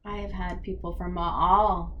had people from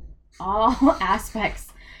all aspects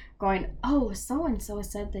going, oh, so and so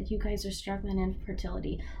said that you guys are struggling in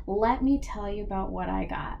fertility. Let me tell you about what I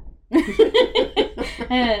got.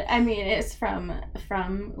 And, I mean, it's from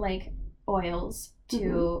like oils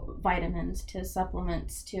to vitamins to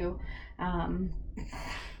supplements to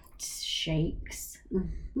shakes,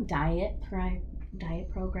 diet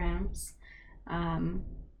programs,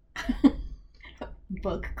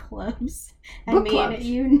 book clubs.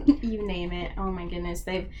 You name it. Oh my goodness,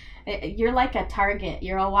 you're like a Target.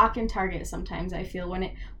 You're a walking Target sometimes. I feel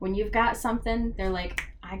when you've got something, they're like,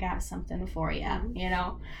 I got something for you, you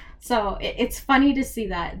know? So it's funny to see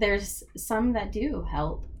that there's some that do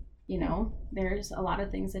help, you know, there's a lot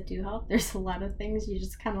of things that do help. There's a lot of things you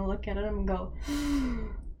just kind of look at them and go,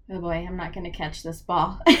 oh boy, I'm not going to catch this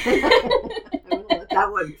ball. That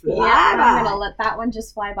one fly by. I'm gonna let that one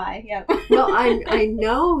just fly by. Yep. Well, I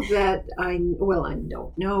know that I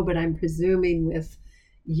don't know, but I'm presuming with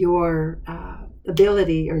your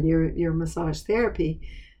ability or your massage therapy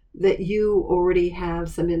that you already have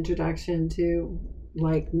some introduction to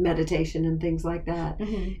like meditation and things like that.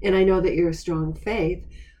 Mm-hmm. And I know that you're a strong faith.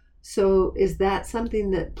 So is that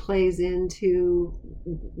something that plays into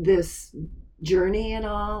this journey and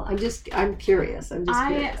all? I'm curious.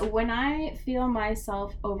 When I feel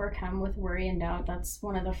myself overcome with worry and doubt, that's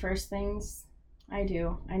one of the first things I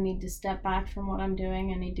do. I need to step back from what I'm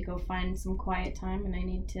doing. I need to go find some quiet time, and I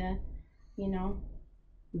need to, you know,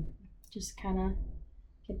 just kind of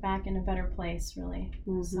get back in a better place, really.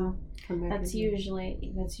 Mm-hmm. So that's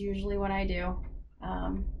usually what I do.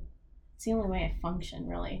 It's the only way I function,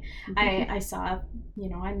 really. I saw, you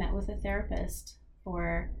know, I met with a therapist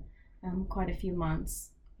for quite a few months,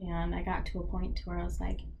 and I got to a point where I was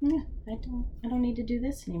like, I don't need to do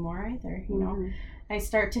this anymore either. You know, I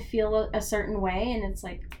start to feel a certain way, and it's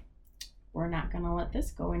like, we're not gonna let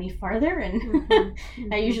this go any farther. And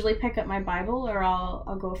I usually pick up my Bible, or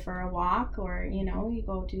I'll go for a walk, or you know, you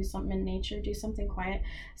go do something in nature, do something quiet.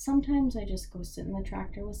 Sometimes I just go sit in the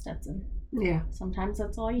tractor with Stetson. Yeah. Sometimes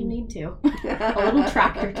that's all you need to. A little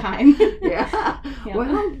tractor time. Yeah.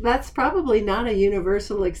 Well, that's probably not a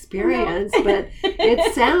universal experience, but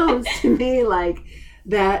it sounds to me like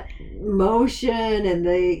that motion and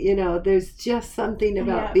there's just something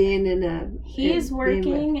about being in a... He's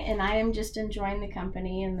working and I am just enjoying the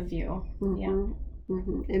company and the view.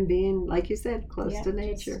 And being, like you said, close to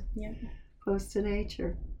nature. Close to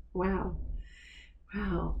nature. Wow.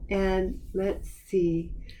 And let's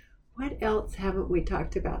see. What else haven't we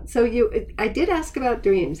talked about? So I did ask about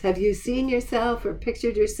dreams. Have you seen yourself or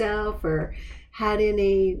pictured yourself or had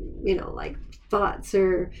any, like thoughts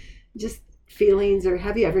or just feelings, or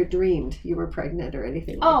have you ever dreamed you were pregnant or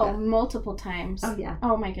anything like that? Oh, multiple times. Oh, yeah.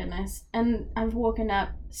 Oh, my goodness. And I've woken up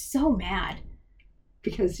so mad.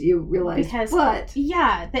 Because you realized what?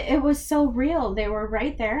 Yeah, it was so real. They were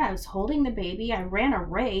right there. I was holding the baby. I ran a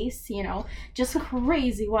race, just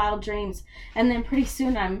crazy wild dreams. And then pretty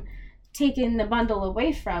soon I'm taking the bundle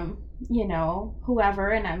away from, whoever,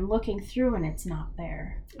 and I'm looking through and it's not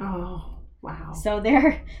there. Oh, wow. So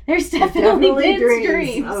there's definitely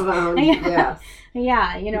dreams. Yes.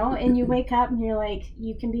 Yeah, and you wake up and you're like,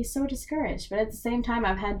 you can be so discouraged. But at the same time,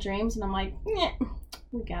 I've had dreams and I'm like,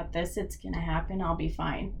 we got this. It's going to happen. I'll be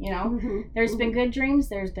fine. There's been good dreams.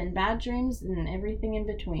 There's been bad dreams and everything in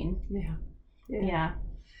between. Yeah.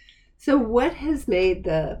 So what has made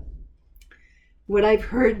what I've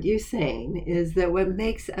heard you saying is that what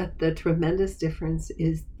makes the tremendous difference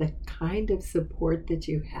is the kind of support that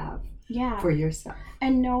you have for yourself.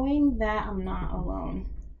 And knowing that I'm not alone.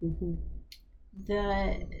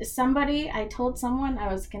 I told someone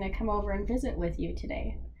I was going to come over and visit with you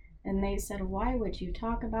today. And they said, why would you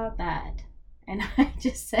talk about that? And I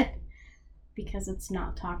just said, because it's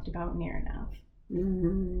not talked about near enough.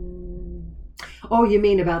 Oh, you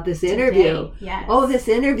mean about this interview? Today, yes. Oh, this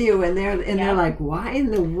interview, and they're like, why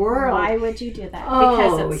in the world? Why would you do that?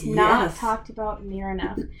 Because it's not talked about near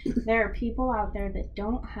enough. There are people out there that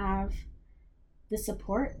don't have the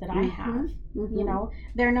support that I have.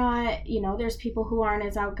 They're not, there's people who aren't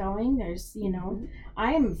as outgoing. There's,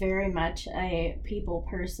 I am very much a people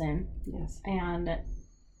person. Yes. And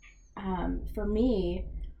for me,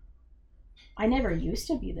 I never used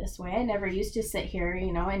to be this way. I never used to sit here,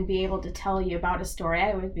 and be able to tell you about a story.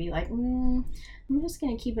 I would be like, I'm just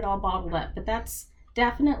going to keep it all bottled up. But that's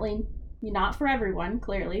definitely not for everyone,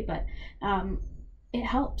 clearly. But it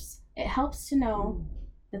helps. It helps to know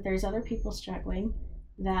that there's other people struggling,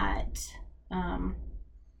 that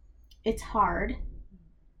it's hard.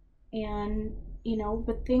 And,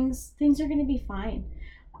 but things are going to be fine.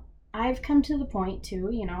 I've come to the point too,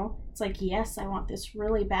 it's like, yes, I want this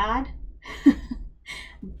really bad.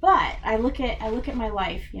 But I look at my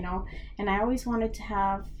life, and I always wanted to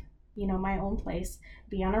have, my own place,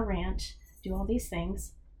 be on a ranch, do all these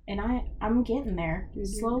things, and I'm getting there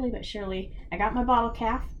slowly but surely. I got my bottle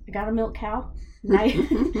calf, I got a milk cow,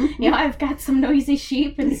 and I've got some noisy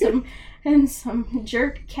sheep and some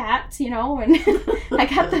jerk cats, and I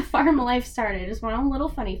got the farm life started. It's my own little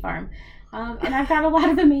funny farm. And I've got a lot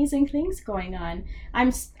of amazing things going on.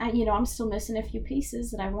 I'm still missing a few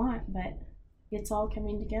pieces that I want, but it's all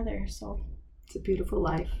coming together. So it's a beautiful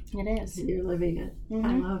life. It is. And you're living it.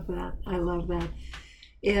 I love that.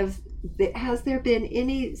 has there been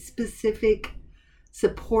any specific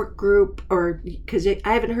support group, or because I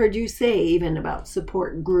haven't heard you say even about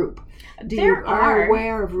support group? Are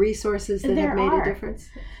aware of resources that have made a difference?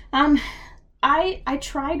 I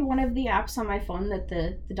tried one of the apps on my phone that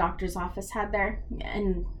the doctor's office had there,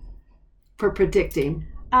 and for predicting.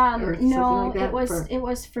 No, like that, it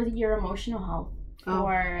was for your emotional health.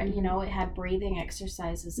 Or it had breathing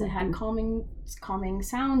exercises. It had calming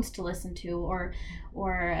sounds to listen to, or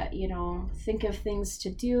think of things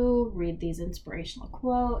to do, read these inspirational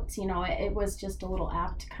quotes. It was just a little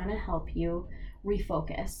app to kind of help you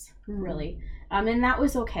refocus, really. And that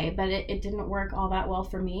was okay, but it didn't work all that well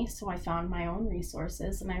for me. So I found my own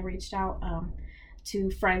resources, and I reached out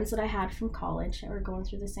to friends that I had from college that were going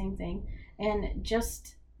through the same thing, and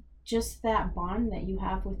just that bond that you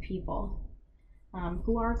have with people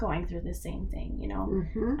who are going through the same thing,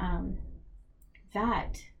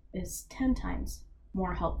 that is 10 times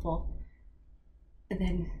more helpful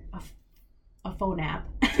than a phone app.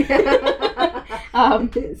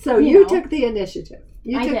 So you took the initiative.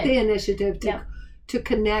 You took the initiative to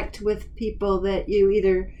connect with people that you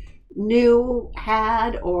either knew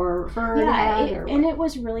had or heard had. And it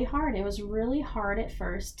was really hard. It was really hard at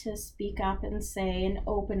first to speak up and say and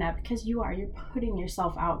open up, because you're putting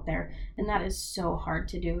yourself out there, and that is so hard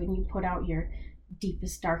to do. And you put out your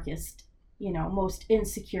deepest, darkest, most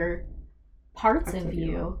insecure parts of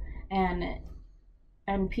you, and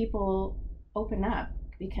people open up,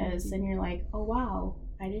 because then you're like, oh wow,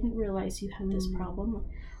 I didn't realize you had this problem.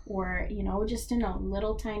 Or just in a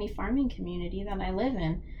little tiny farming community that I live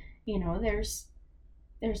in, there's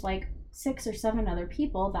like 6 or 7 other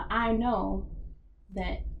people that I know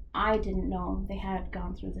that I didn't know they had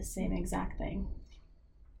gone through the same exact thing.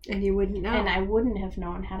 And you wouldn't know. And I wouldn't have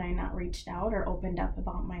known had I not reached out or opened up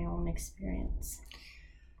about my own experience.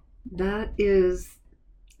 That is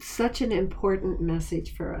such an important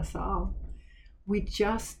message for us all. We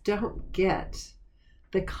just don't get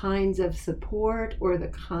the kinds of support or the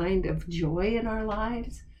kind of joy in our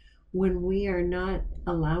lives when we are not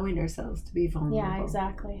allowing ourselves to be vulnerable. Yeah,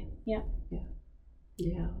 exactly. Yep.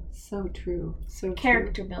 Yeah. So true. So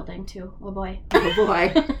character building too. Oh boy. Oh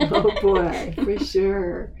boy. Oh boy. For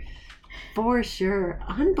sure. For sure.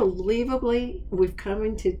 Unbelievably, we've come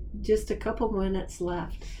into just a couple minutes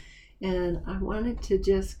left. And I wanted to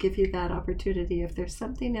just give you that opportunity. If there's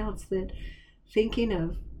something else that, thinking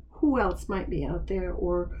of who else might be out there,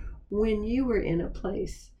 or when you were in a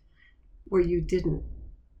place where you didn't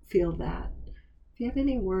feel that, if you have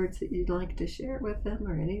any words that you'd like to share with them,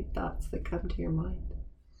 or any thoughts that come to your mind.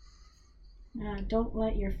 Don't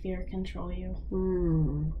let your fear control you.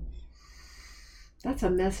 That's a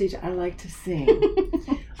message I like to sing.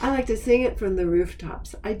 I like to sing it from the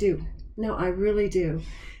rooftops. I do. No, I really do.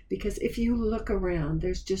 Because if you look around,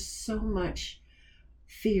 there's just so much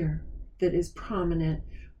fear that is prominent,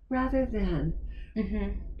 rather than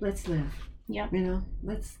let's live. Yeah.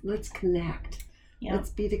 Let's connect. Yep. Let's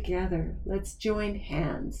be together. Let's join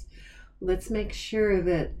hands. Let's make sure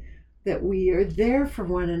that we are there for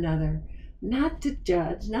one another, not to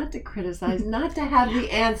judge, not to criticize, not to have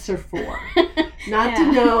the answer for, not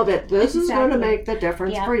to know that this is going to make the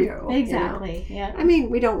difference for you. Exactly. Yeah. I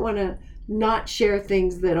mean, we don't want to not share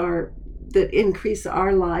things that increase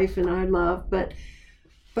our life and our love, but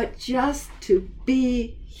just to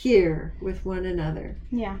be here with one another.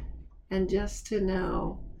 Yeah. And just to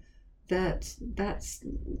know that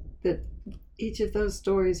each of those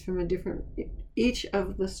stories each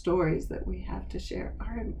of the stories that we have to share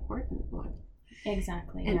are important ones.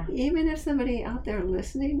 Exactly. And even if somebody out there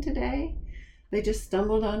listening today, they just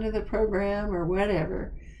stumbled onto the program or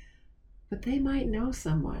whatever, but they might know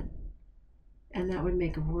someone, and that would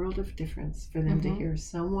make a world of difference for them to hear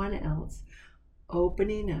someone else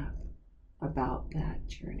opening up about that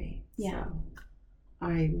journey. Yeah. So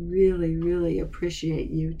I really, really appreciate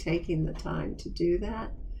you taking the time to do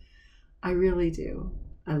that. I really do.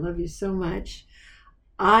 I love you so much.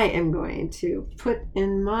 I am going to put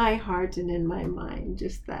in my heart and in my mind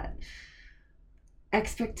just that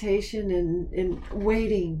expectation and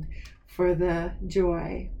waiting for the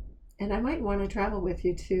joy. And I might want to travel with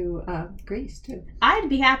you to Greece too. I'd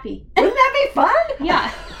be happy. Wouldn't that be fun?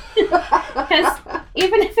 Yeah. Because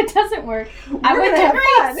even if it doesn't work, I would have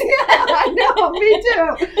Greece. fun. Yeah, I know. Me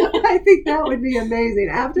too. I think that would be amazing.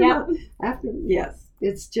 After yes,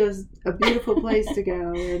 it's just a beautiful place to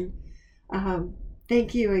go. And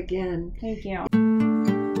thank you again. Thank you.